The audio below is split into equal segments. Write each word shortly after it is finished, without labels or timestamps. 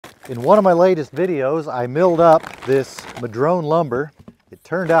In one of my latest videos, I milled up this Madrone lumber. It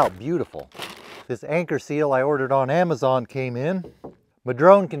turned out beautiful. This Anchorseal I ordered on Amazon came in.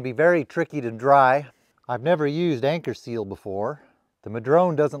 Madrone can be very tricky to dry. I've never used Anchorseal before. The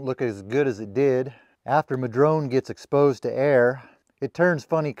Madrone doesn't look as good as it did. After Madrone gets exposed to air, it turns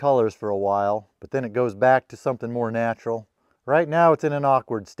funny colors for a while, but then it goes back to something more natural. Right now it's in an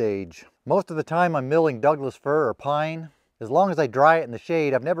awkward stage. Most of the time I'm milling Douglas fir or pine. As long as I dry it in the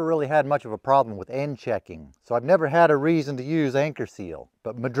shade, I've never really had much of a problem with end checking. So I've never had a reason to use Anchorseal.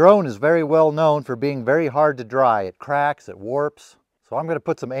 But Madrone is very well known for being very hard to dry. It cracks, it warps. So I'm going to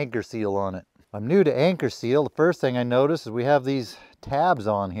put some Anchorseal on it. I'm new to Anchorseal. The first thing I notice is we have these tabs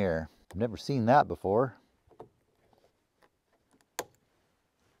on here. I've never seen that before.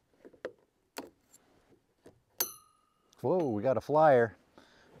 Whoa, we got a flyer.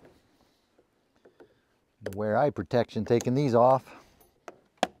 Wear eye protection taking these off.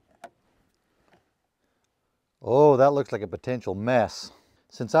 Oh, that looks like a potential mess.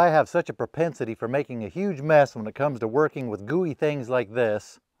 Since I have such a propensity for making a huge mess when it comes to working with gooey things like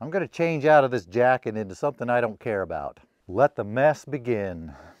this, I'm going to change out of this jacket into something I don't care about. Let the mess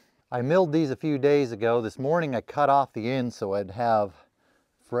begin. I milled these a few days ago. This morning I cut off the ends so I'd have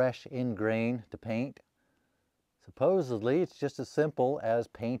fresh end grain to paint. Supposedly it's just as simple as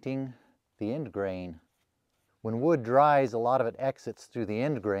painting the end grain. When wood dries, a lot of it exits through the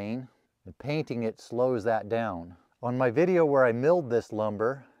end grain, and painting it slows that down. On my video where I milled this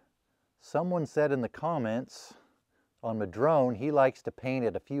lumber, someone said in the comments on Madrone he likes to paint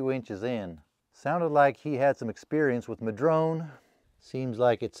it a few inches in. Sounded like he had some experience with Madrone. Seems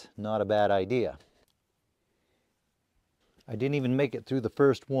like it's not a bad idea. I didn't even make it through the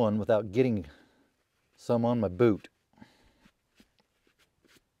first one without getting some on my boot.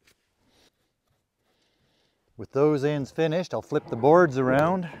 With those ends finished, I'll flip the boards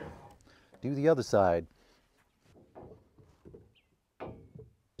around, do the other side.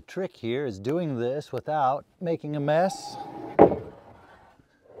 The trick here is doing this without making a mess.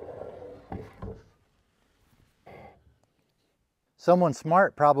 Someone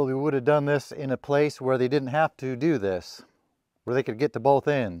smart probably would have done this in a place where they didn't have to do this, where they could get to both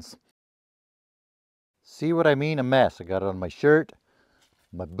ends. See what I mean? A mess. I got it on my shirt,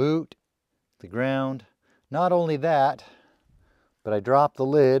 my boot, the ground. Not only that, but I dropped the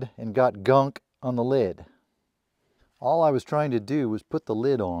lid and got gunk on the lid. All I was trying to do was put the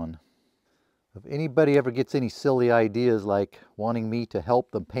lid on. If anybody ever gets any silly ideas like wanting me to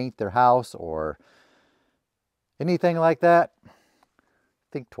help them paint their house or anything like that,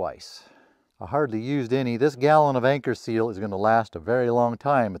 think twice. I hardly used any. This gallon of Anchorseal is going to last a very long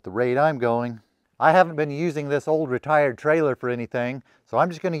time at the rate I'm going. I haven't been using this old retired trailer for anything, so I'm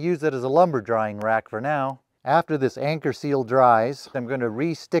just going to use it as a lumber drying rack for now. After this Anchorseal dries, I'm going to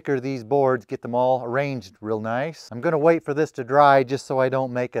re-sticker these boards, get them all arranged real nice. I'm going to wait for this to dry just so I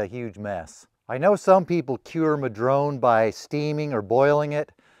don't make a huge mess. I know some people cure Madrone by steaming or boiling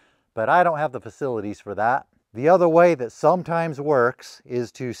it, but I don't have the facilities for that. The other way that sometimes works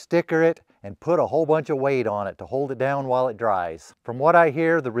is to sticker it and put a whole bunch of weight on it to hold it down while it dries. From what I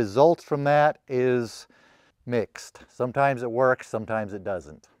hear, the results from that is mixed. Sometimes it works, sometimes it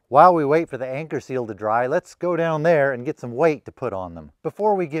doesn't. While we wait for the Anchorseal to dry, let's go down there and get some weight to put on them.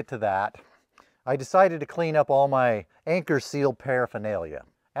 Before we get to that, I decided to clean up all my Anchorseal paraphernalia.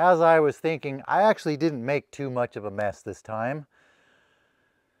 As I was thinking, I actually didn't make too much of a mess this time.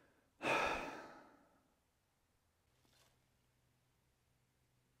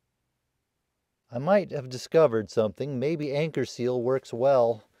 I might have discovered something. Maybe Anchorseal works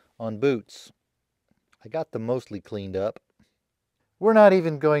well on boots. I got them mostly cleaned up. We're not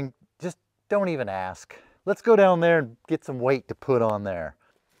even going, just don't even ask. Let's go down there and get some weight to put on there.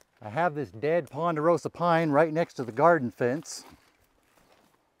 I have this dead Ponderosa pine right next to the garden fence.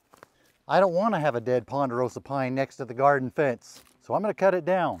 I don't want to have a dead Ponderosa pine next to the garden fence, so I'm going to cut it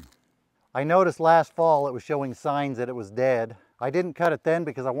down. I noticed last fall it was showing signs that it was dead. I didn't cut it then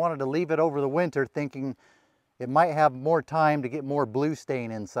because I wanted to leave it over the winter thinking it might have more time to get more blue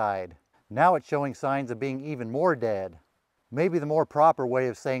stain inside. Now it's showing signs of being even more dead. Maybe the more proper way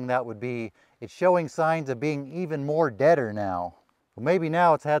of saying that would be it's showing signs of being even more deader now. Well, maybe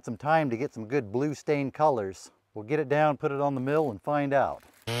now it's had some time to get some good blue stain colors. We'll get it down, put it on the mill, and find out.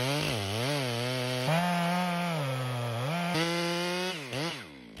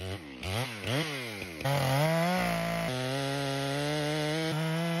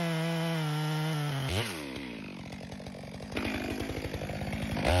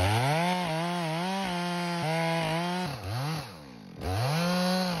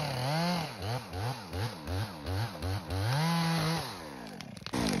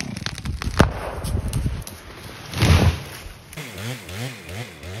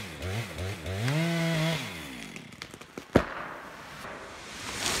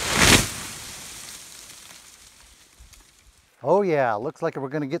 Oh yeah, looks like we're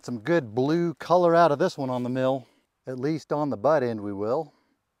going to get some good blue color out of this one on the mill. At least on the butt end we will.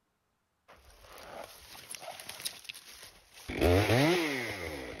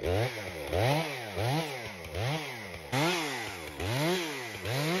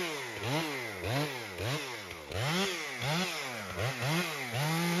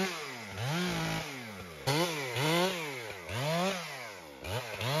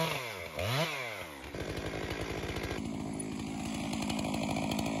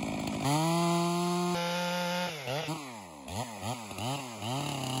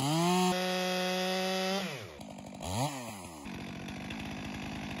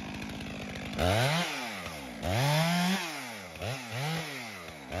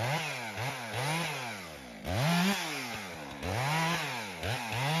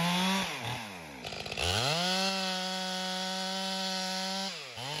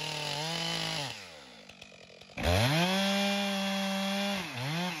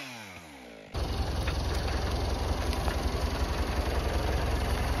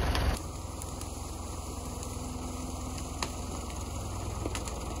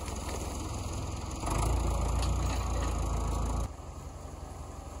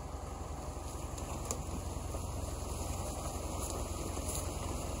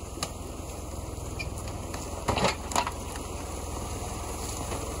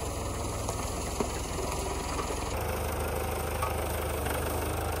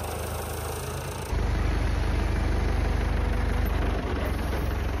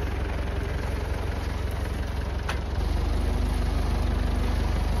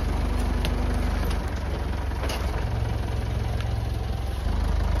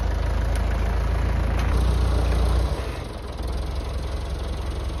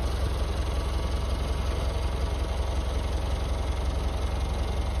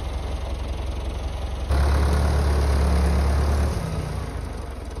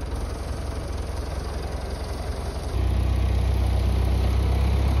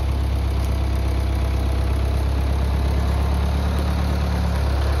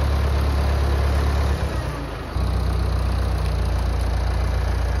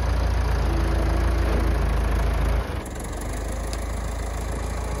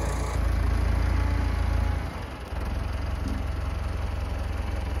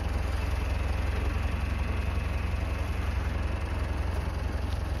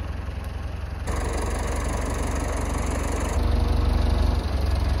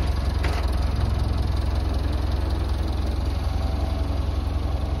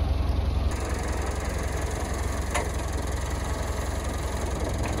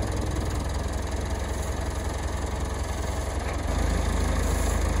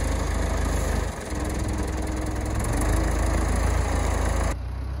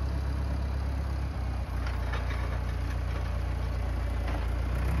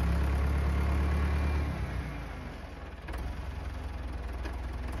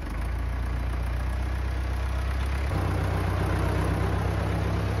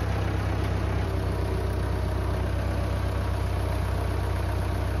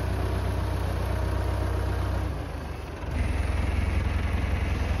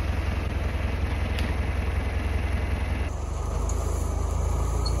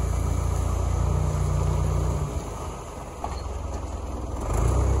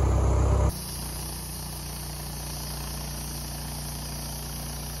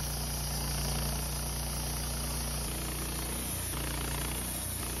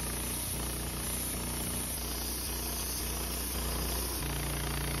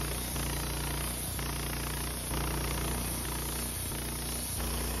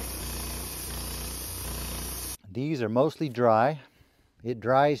 These are mostly dry. It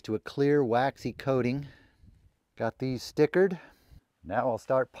dries to a clear waxy coating. Got these stickered. Now I'll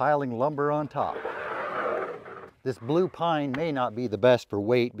start piling lumber on top. This blue pine may not be the best for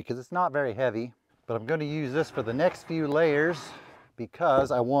weight because it's not very heavy, but I'm going to use this for the next few layers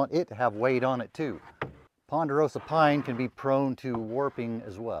because I want it to have weight on it too. Ponderosa pine can be prone to warping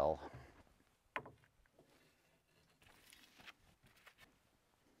as well.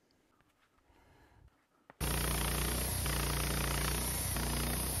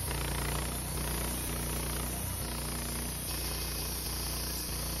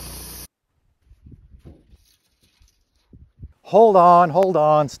 Hold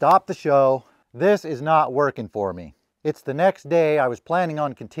on, stop the show. This is not working for me. It's the next day. I was planning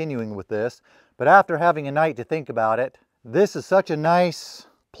on continuing with this, but after having a night to think about it, this is such a nice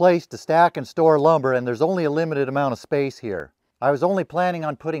place to stack and store lumber, and there's only a limited amount of space here. I was only planning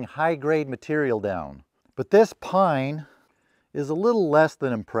on putting high-grade material down, but this pine is a little less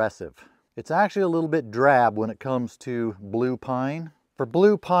than impressive. It's actually a little bit drab when it comes to blue pine. For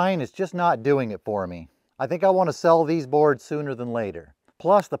blue pine, it's just not doing it for me. I think I want to sell these boards sooner than later.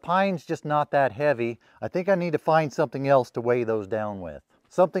 Plus, the pine's just not that heavy. I think I need to find something else to weigh those down with.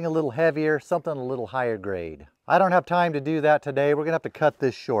 Something a little heavier, something a little higher grade. I don't have time to do that today. We're gonna have to cut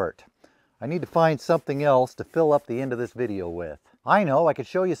this short. I need to find something else to fill up the end of this video with. I know, I could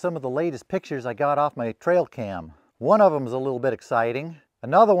show you some of the latest pictures I got off my trail cam. One of them is a little bit exciting.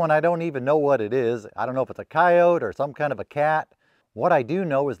 Another one, I don't even know what it is. I don't know if it's a coyote or some kind of a cat. What I do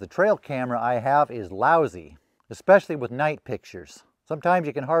know is the trail camera I have is lousy, especially with night pictures. Sometimes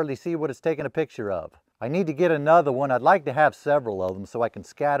you can hardly see what it's taking a picture of. I need to get another one. I'd like to have several of them so I can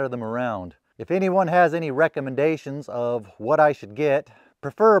scatter them around. If anyone has any recommendations of what I should get,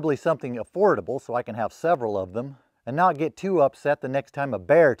 preferably something affordable so I can have several of them and not get too upset the next time a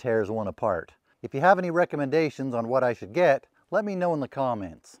bear tears one apart. If you have any recommendations on what I should get, let me know in the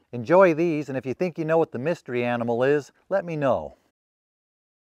comments. Enjoy these, and if you think you know what the mystery animal is, let me know.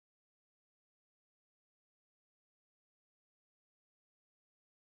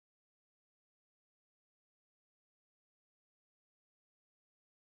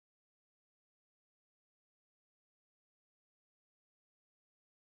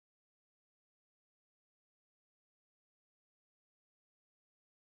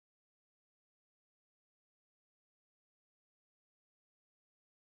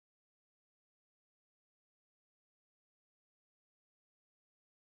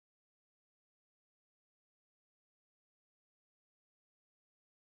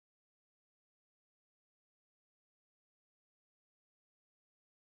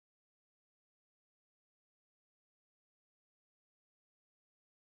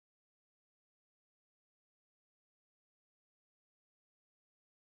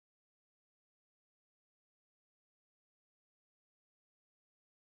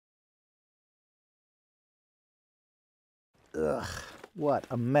 Ugh, what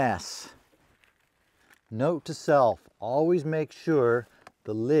a mess. Note to self, always make sure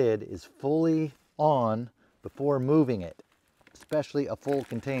the lid is fully on before moving it, especially a full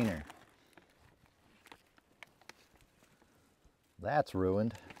container. That's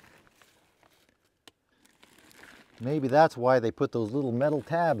ruined. Maybe that's why they put those little metal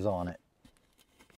tabs on it.